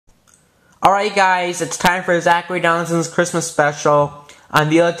Alright guys, it's time for Zachary Donaldson's Christmas special.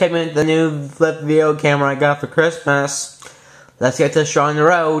 I'm videotaping the new flip video camera I got for Christmas. Let's get this show on the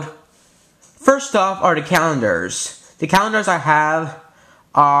road. First off are the calendars. The calendars I have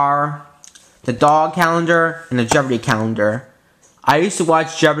are the dog calendar and the Jeopardy calendar. I used to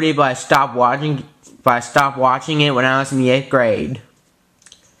watch Jeopardy, but I stopped watching it when I was in the 8th grade.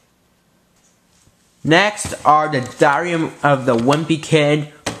 Next are the Diary of the Wimpy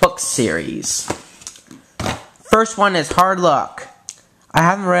Kid book series. First one is Hard Luck. I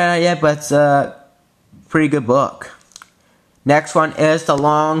haven't read it yet, but it's a pretty good book. Next one is The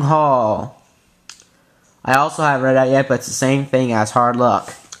Long Haul. I also haven't read it yet, but it's the same thing as Hard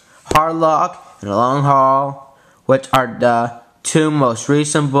Luck. Hard Luck and The Long Haul, which are the two most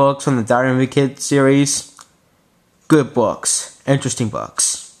recent books from the Diary of the Kid series. Good books. Interesting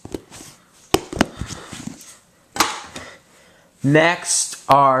books. Next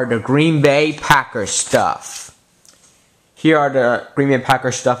are the Green Bay Packers stuff. Here are the Green Bay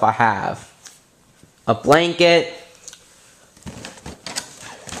Packers stuff I have. A blanket,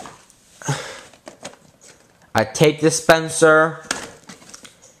 a tape dispenser,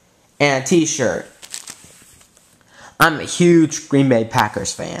 and a t-shirt. I'm a huge Green Bay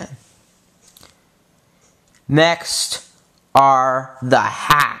Packers fan. Next are the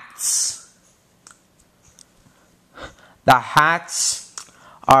hats. The hats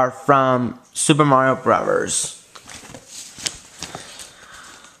are from Super Mario Brothers.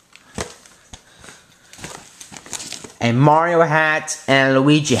 A Mario hat and a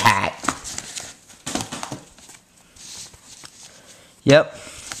Luigi hat. Yep.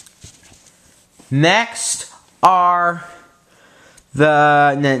 Next are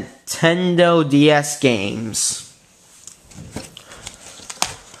the Nintendo DS games.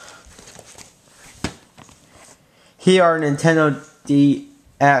 Here are Nintendo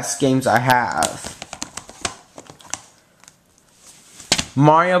DS games I have.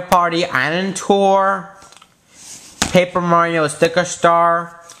 Mario Party Island Tour, Paper Mario Sticker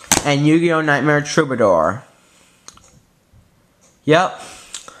Star, and Yu-Gi-Oh! Nightmare Troubadour. Yep.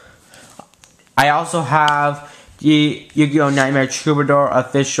 I also have the Yu-Gi-Oh! Nightmare Troubadour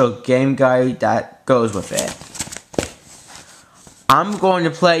official game guide that goes with it. I'm going to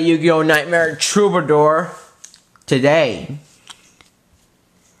play Yu-Gi-Oh! Nightmare Troubadour today.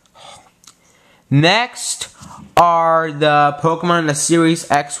 Next are the Pokemon the Series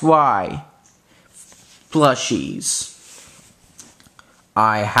XY plushies.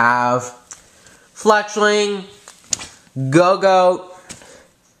 I have Fletchling, Go-Goat,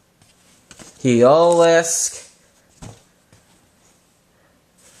 Heolisk,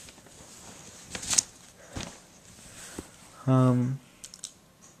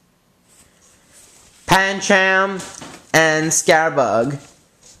 Pancham, and Scatterbug.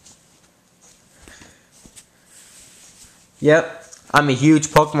 Yep, I'm a huge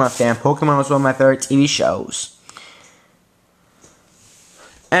Pokemon fan. Pokemon was one of my favorite TV shows.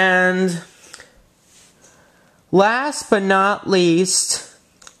 And last but not least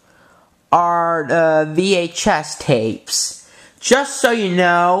are the VHS tapes. Just so you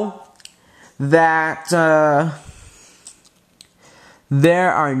know that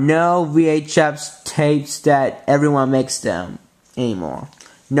there are no VHS tapes that everyone makes them anymore.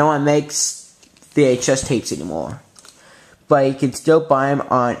 No one makes VHS tapes anymore. But you can still buy them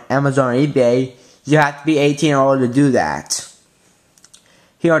on Amazon or eBay. You have to be 18 or older to do that.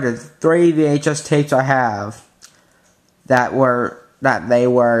 Here are the 3 VHS tapes I have that they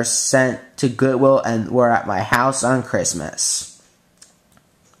were sent to Goodwill and were at my house on Christmas.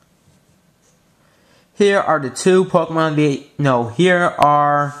 Here are the 2 here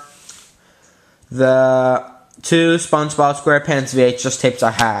are the 2 SpongeBob SquarePants VHS tapes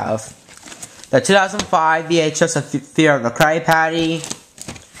I have. The 2005 VHS of Fear of the Krabby Patty.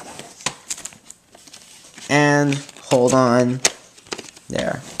 And, hold on.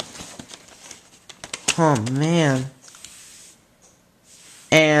 There. Oh, man.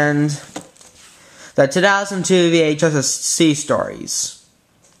 And the 2002 VHS of Sea Stories.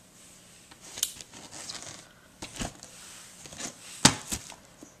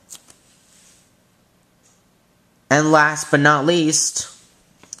 And last but not least,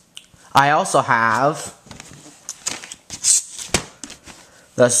 I also have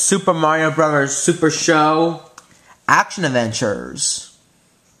the Super Mario Bros. Super Show Action Adventures.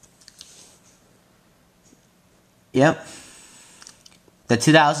 Yep. The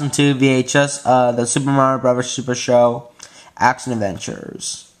 2002 VHS, the Super Mario Bros. Super Show Action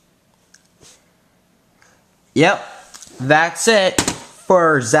Adventures. Yep. That's it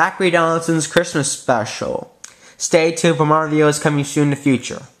for Zachary Donaldson's Christmas special. Stay tuned for more videos coming soon in the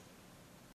future.